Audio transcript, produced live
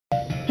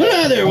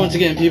Hi there, once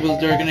again, peoplez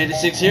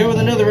Darkin86 here with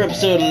another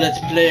episode of Let's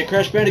Play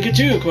Crash Bandicoot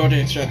 2,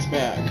 Cortex Strikes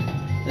Back.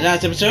 In the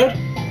last episode,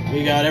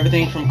 we got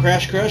everything from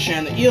Crash Crush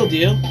and the Eel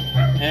Deal,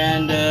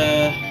 and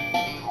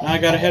now I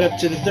gotta head up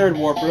to the third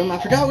warp room. I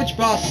forgot which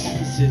boss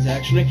this is,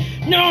 actually.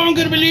 No, I'm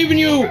gonna be leaving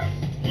you!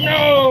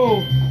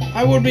 No!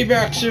 I will be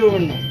back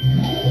soon,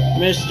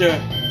 Mr.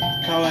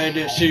 Kawaii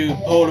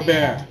Polar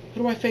Bear.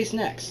 Who do I face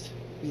next?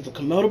 Is it the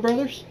Komodo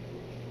Brothers?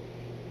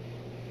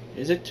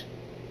 Is it?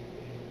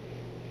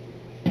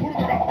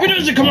 It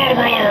is the Komodo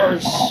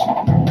Brothers!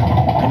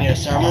 And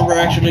yes, I remember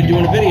actually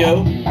doing a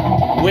video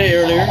way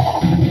earlier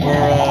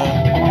where I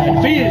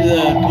defeated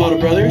the Komodo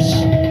Brothers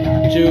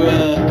to,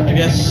 I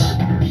guess,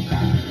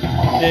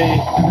 a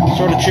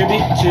sort of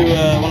tribute to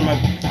one of my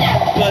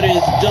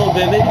buddies, Dull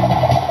Vivid,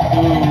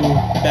 who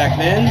back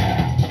then,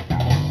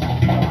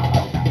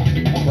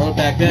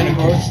 of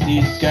course,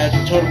 these guys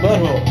were total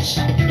buttholes.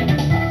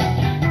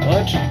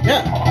 But,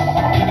 yeah.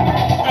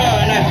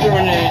 And after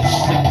throwing it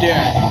to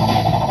death.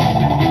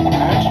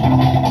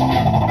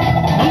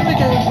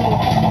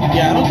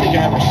 I don't think I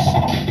ever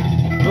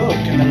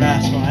spoke in the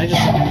last one. I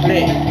just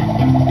played.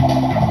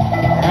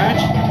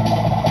 Alright?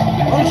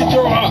 Why don't you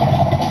throw up?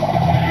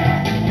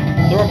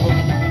 Throw up a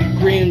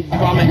green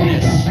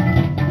vomitness.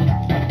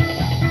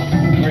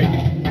 Great.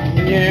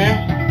 Yeah.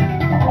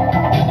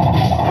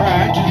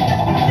 Alright.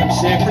 I'm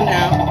safe for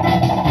now.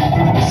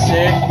 I'm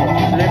safe for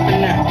flipping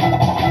now.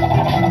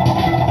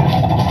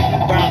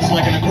 Bounce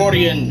like an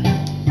accordion.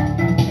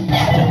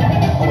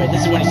 Oh wait,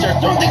 this is when he starts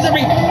throwing things at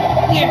me!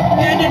 Yeah, I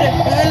did it!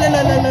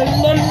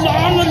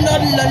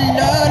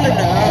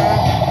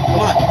 Come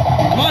on.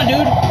 Come on,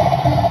 dude!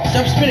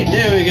 Stop spinning.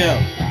 There we go.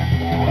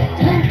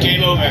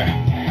 Game over.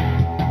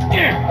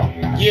 Yeah!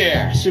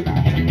 Yeah! Super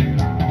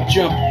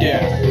jump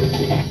death.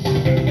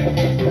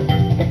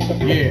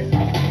 Yeah.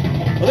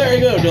 Well, there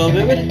you go, Dull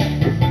Vivid.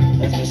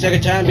 That's my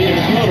second time being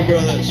the Komodo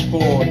Brothers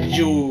for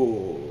Joe.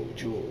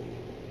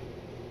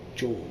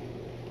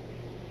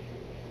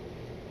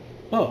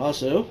 Oh,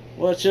 also,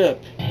 what's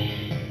up,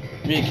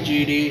 Mick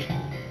GD?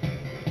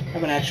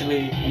 Haven't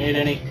actually made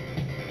any.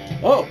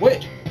 Oh,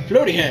 wait,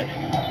 floaty head.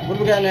 What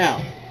do we got now?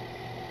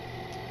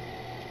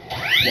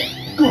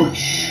 Good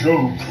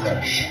show,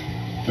 Crash.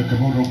 The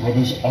Komodo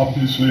Brothers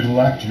obviously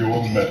lacked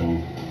your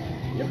mettle.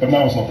 Yep. But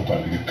now is not the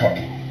time to get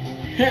cocky.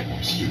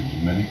 There's still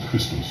many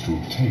crystals to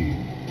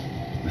obtain.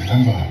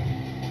 Remember,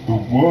 the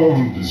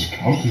world is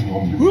counting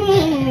on you.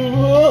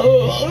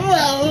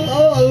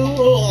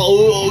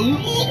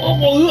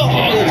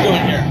 Let's go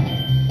in here.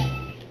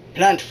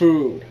 Plant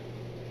food.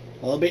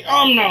 I'll be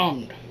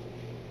omnommed.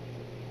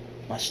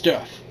 My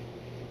stuff.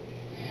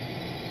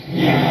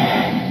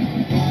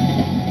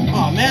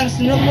 Oh man, it's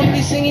another one of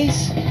these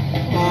thingies?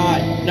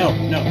 No. I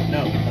do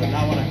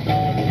not want to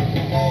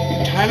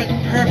time it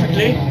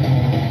perfectly.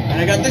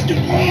 And I got this dude.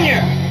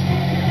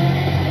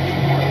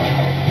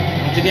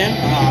 Once again.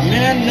 Oh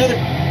man, another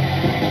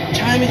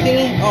timey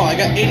thingy. Oh, I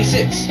got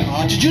 86.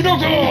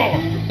 Jujudoko!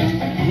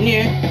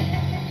 Yeah.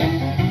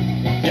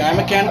 Die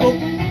mechanical.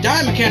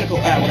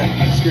 Whatever.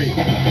 Screw you. I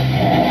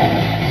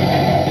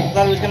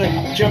thought I was gonna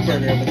jump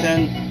earlier, but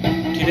then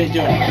he didn't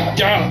do it.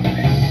 Duh!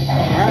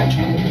 Alright.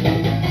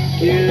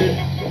 Dude.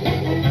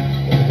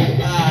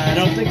 I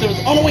don't think there was.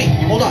 Oh no, wait!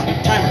 Hold on.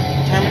 Timer.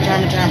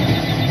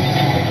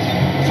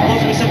 It's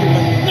supposed to be something,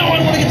 but. No, I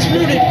don't want to get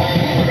exploded!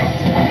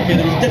 Okay,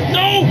 there was.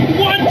 No!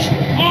 What?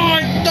 Oh, I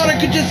thought I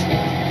could just.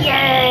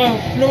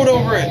 Float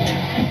over it.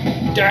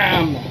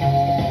 Damn.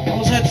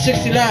 Almost had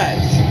 60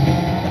 lives.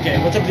 Okay,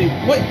 what's up with you?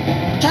 What?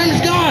 The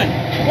timer's gone!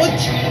 What?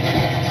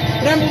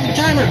 What happened with the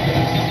timer?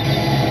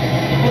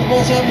 What the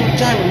balls happened with the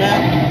timer,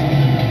 man?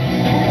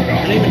 I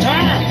need a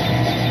timer!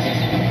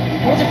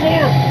 What's it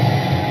for?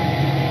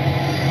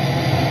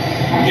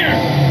 Yeah!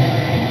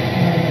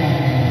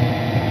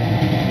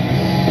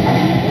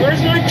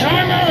 Where's my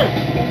timer?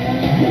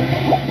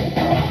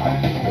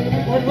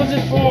 What was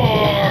it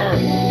for?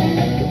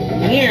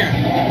 Here!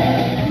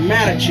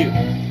 Mad at you.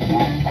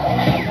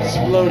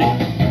 Exploding.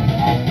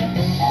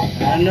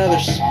 Another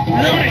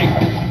exploding!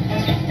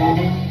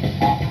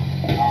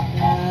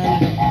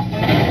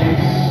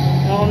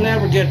 I'll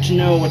never get to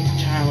know what the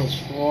time was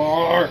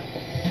for.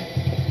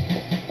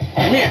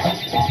 Come here.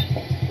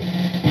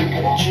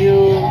 Get you,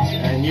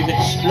 and you get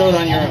to explode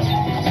on your own.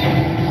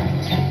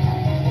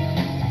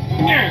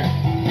 Yeah.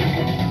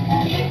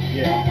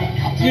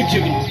 You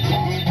two can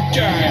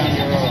die on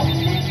your own.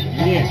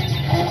 Yeah.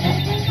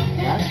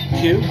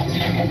 Q,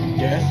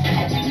 death,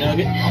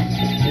 nugget,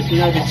 get the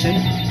nuggets in.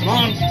 Come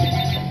on.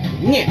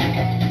 Yeah.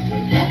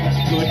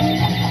 Good.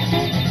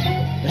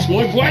 That's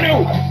muy bueno.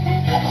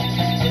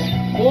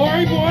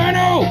 Muy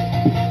bueno.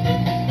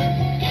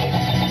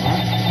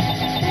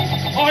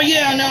 Oh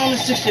yeah, now I'm at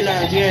 60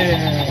 lives. Yeah,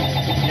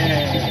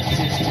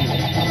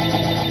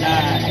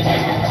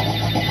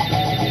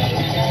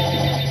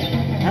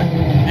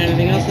 69.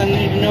 Anything else that I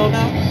need to know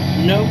about?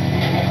 No.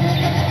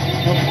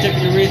 No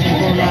particular reason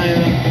for my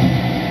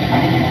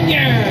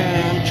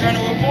Yeah, I'm trying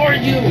to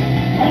avoid you.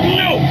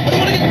 No, I don't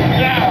want to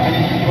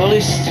get. Well, at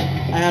least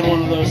I had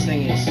one of those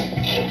thingies.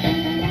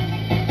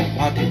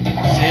 rocket.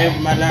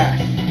 Saved my life.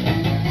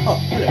 Oh,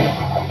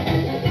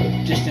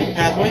 hello. Distant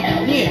pathway.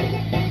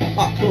 Yeah.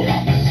 Oh, cool.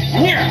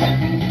 Yeah.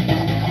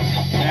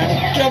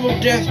 And double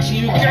death to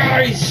you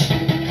guys.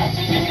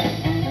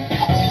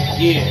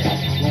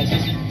 Yeah. Won't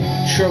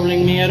be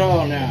troubling me at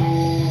all now.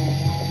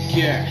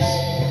 Yes.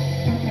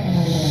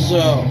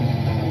 So.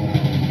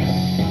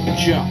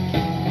 Jump.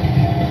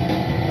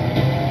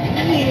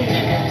 Yeah.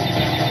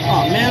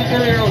 Oh man,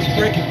 earlier I was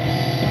breaking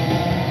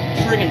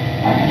friggin'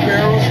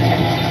 barrels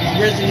and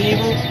Resident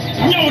Evil.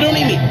 No, don't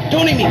eat me!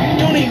 Don't eat me!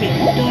 Don't eat me!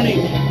 Don't eat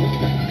me!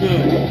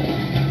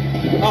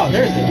 Good. Oh,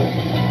 there's the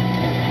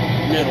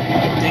little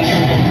thing.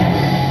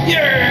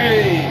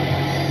 Yay!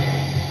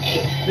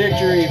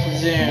 Victory for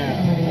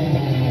Zam.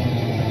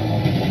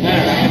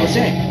 Like I was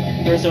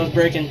saying, first I was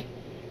breaking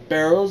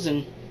barrels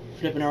and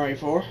flipping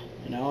RE4,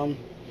 and now I'm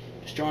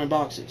destroying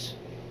boxes.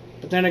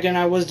 But then again,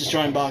 I was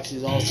destroying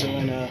boxes also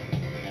in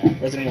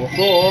Resident Evil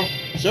 4,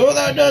 so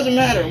that doesn't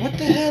matter. What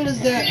the hell is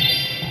that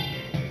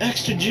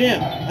extra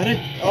gem? I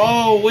didn't.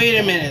 Oh, wait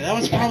a minute. That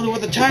was probably what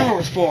the timer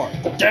was for.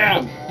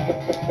 Damn!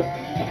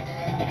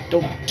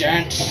 Don't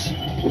dance.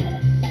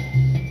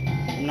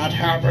 I'm not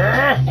happy.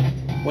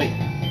 Wait.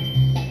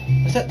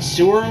 Was that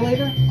sewer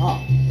later? Oh,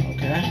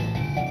 okay.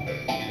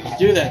 Let's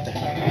do that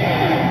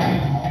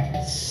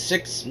then.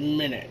 6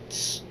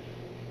 minutes.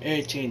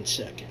 18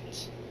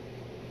 seconds.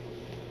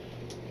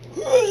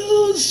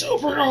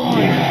 Super on!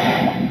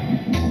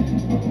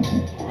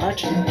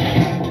 Alright.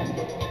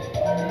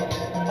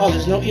 Oh,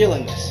 there's no eel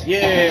in this.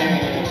 Yay!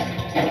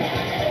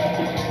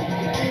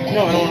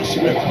 No, I don't want to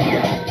swim.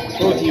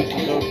 Both of you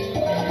can go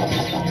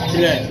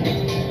play.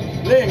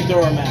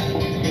 Flamethrower man. I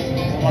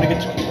don't want to get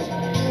too close.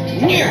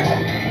 Yeah!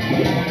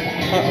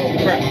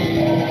 Uh-oh, crap.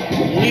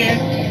 Yeah!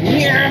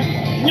 Yeah!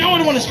 No, I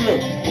don't want to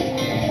explode!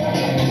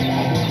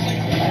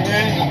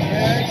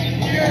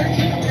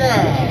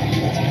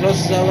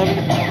 Close as I'll ever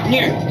get.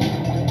 Near.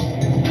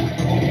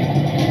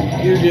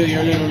 You do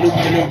your little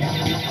loop-de-loop.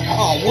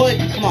 Oh, what?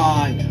 Come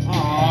on.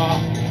 Aw.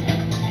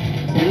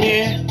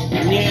 Near.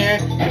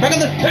 Get back on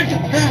the.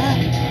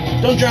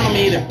 Don't drown on me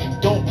either.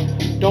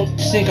 Don't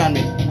sink on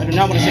me. I do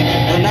not want to sink.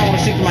 I do not want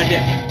to sink to my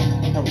death.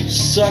 That would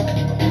suck.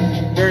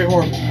 Very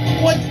horrible.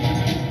 What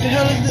the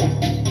hell is this?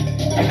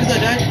 Because I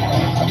died?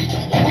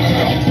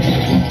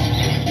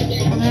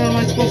 How the hell am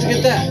I supposed to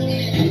get that?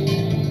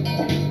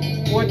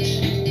 What?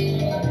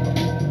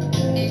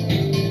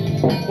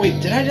 Wait,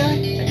 did I die?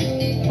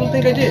 I don't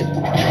think I did.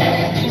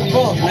 Good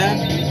balls, man.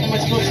 How am I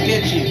supposed to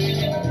get you?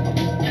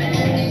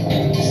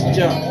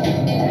 Stuff.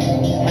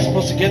 Am I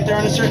supposed to get there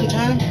in a certain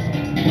time?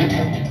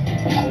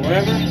 Or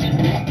whatever?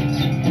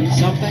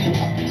 Something?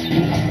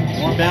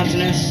 More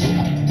bounciness?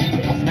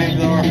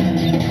 Flamethrower?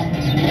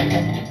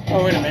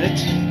 Oh, wait a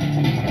minute.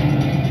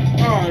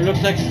 Oh, it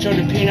looks like it's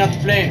starting to peen out the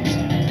flames.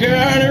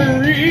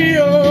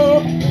 Gonorrhea!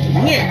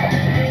 Yeah!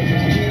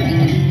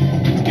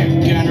 Let's get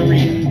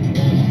gonorrhea.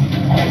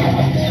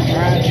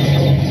 Alright.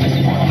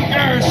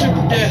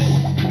 Super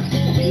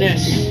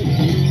death-ness.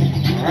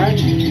 Alright,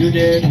 you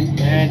dead,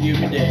 and you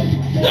be dead.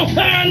 No,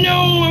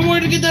 no, I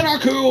wanted to get that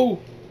Aku!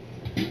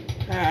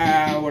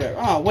 Whatever.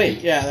 Oh,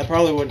 wait, yeah, that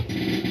probably would...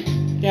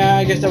 Yeah,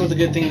 I guess that was a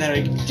good thing that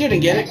I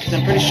didn't get it, because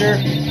I'm pretty sure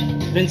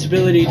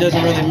invincibility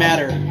doesn't really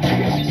matter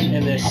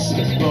in this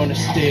bonus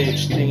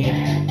stage thingy.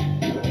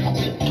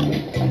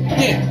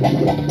 Yeah.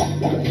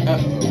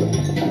 Uh-oh.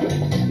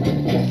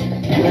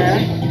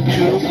 1,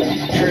 2,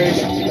 3,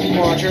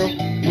 4.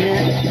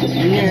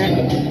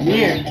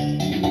 Near.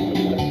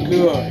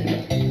 Good.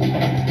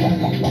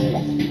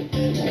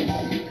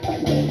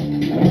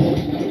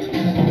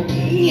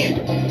 Yeah.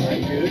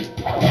 Very good.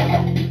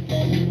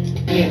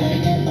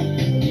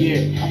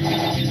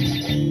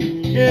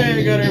 Yeah, I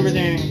got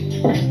everything.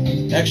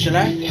 Extra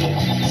life?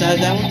 Besides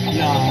that one?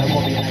 No, it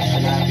won't be an extra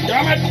life.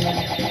 Damn it!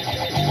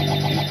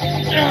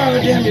 Oh,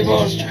 damn you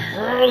balls to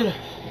hell.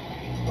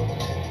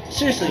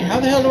 Seriously, how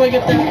the hell do I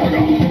get that?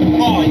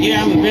 Oh,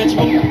 yeah, I'm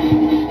invincible.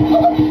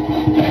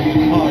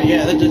 Oh,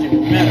 yeah, that doesn't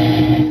even matter.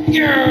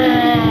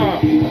 Yeah!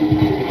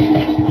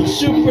 I'm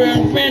super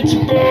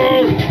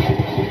invincible!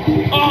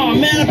 Oh,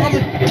 man, I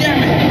probably...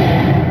 Damn it!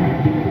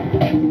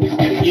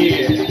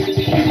 Yeah.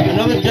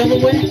 Another double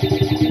win?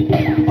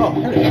 Oh,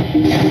 hello.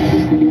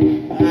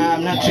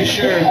 I'm not too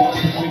sure.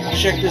 Let me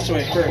check this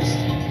way first.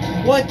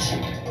 What?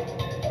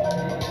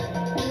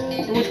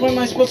 Which way am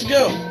I supposed to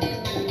go?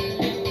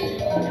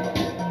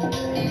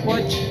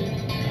 What?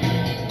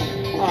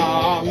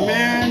 Aw,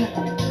 man.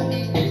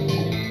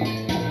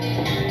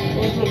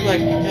 What does it look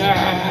like? What am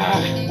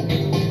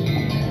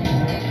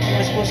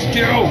I supposed to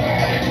do?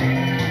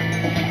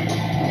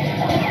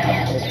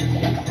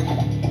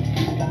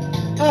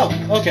 Oh,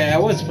 okay, I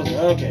was supposed to.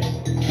 Okay.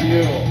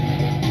 Cool.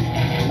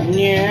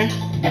 Yeah.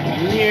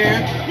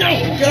 No!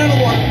 Get out of the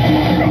water!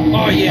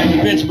 Oh, yeah, I'm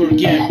invincible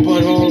again,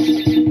 buttholes.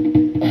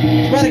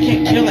 Too bad I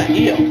can't kill that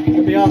eel.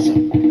 That'd be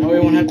awesome. That way I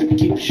won't have to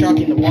keep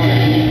shocking the water.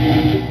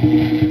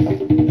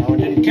 No, it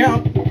didn't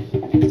count,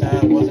 because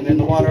I wasn't in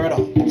the water at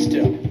all. But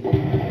still.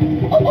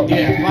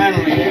 Yeah,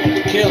 finally I get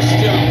to kill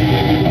stuff.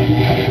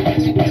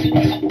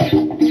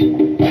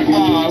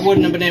 Oh, I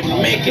wouldn't have able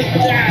to make it.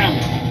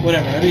 Damn!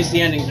 Whatever, at least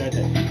the ending's right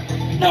there.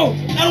 No!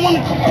 I don't want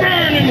to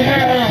burn in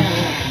here!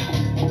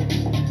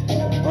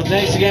 Well,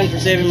 thanks again for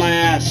saving my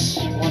ass.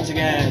 Once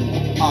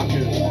again,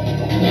 Haku.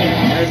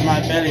 There's my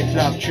belly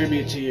flop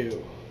tribute to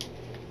you.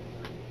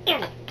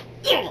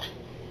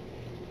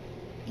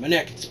 My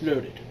neck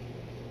exploded.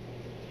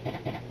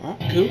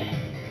 Alright, cool.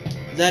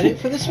 Is that it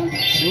for this one?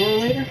 Sooner or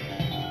later?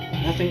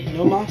 Nothing?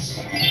 No moss?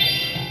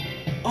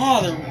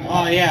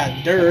 Oh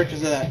yeah, dirt,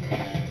 because of that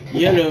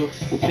yellow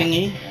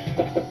thingy.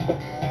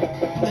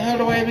 How the hell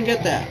do I even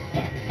get that?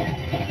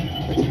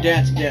 With your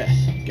dance to death.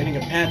 Getting a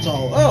pants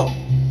all. Oh!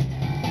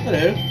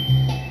 Hello.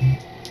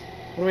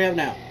 What do we have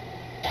now?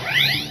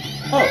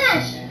 Oh!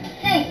 Gosh!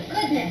 Thank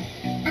goodness!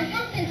 I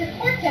hacked into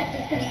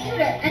Cortex's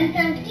computer and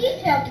found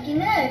detailed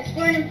schematics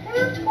for an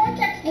improved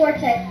Cortex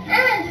vortex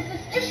and a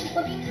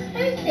suspicious-looking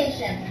space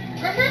station.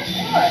 I'm not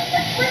sure,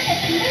 but Cortex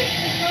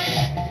might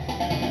be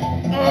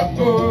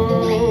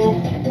Uh-oh!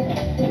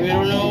 We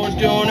don't know what's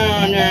going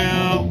on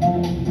now.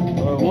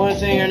 But one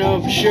thing I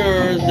know for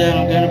sure is that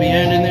I'm gonna be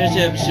ending this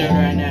episode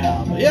right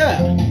now. But yeah!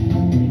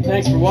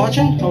 Thanks for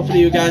watching. Hopefully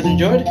you guys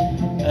enjoyed.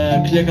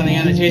 Click on the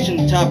annotation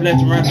in the top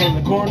left and right part of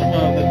the corner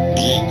of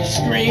the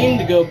screen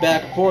to go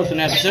back and forth an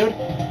episode.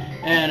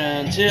 And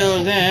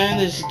until then,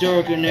 this is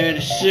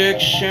Dork86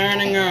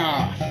 shining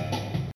off.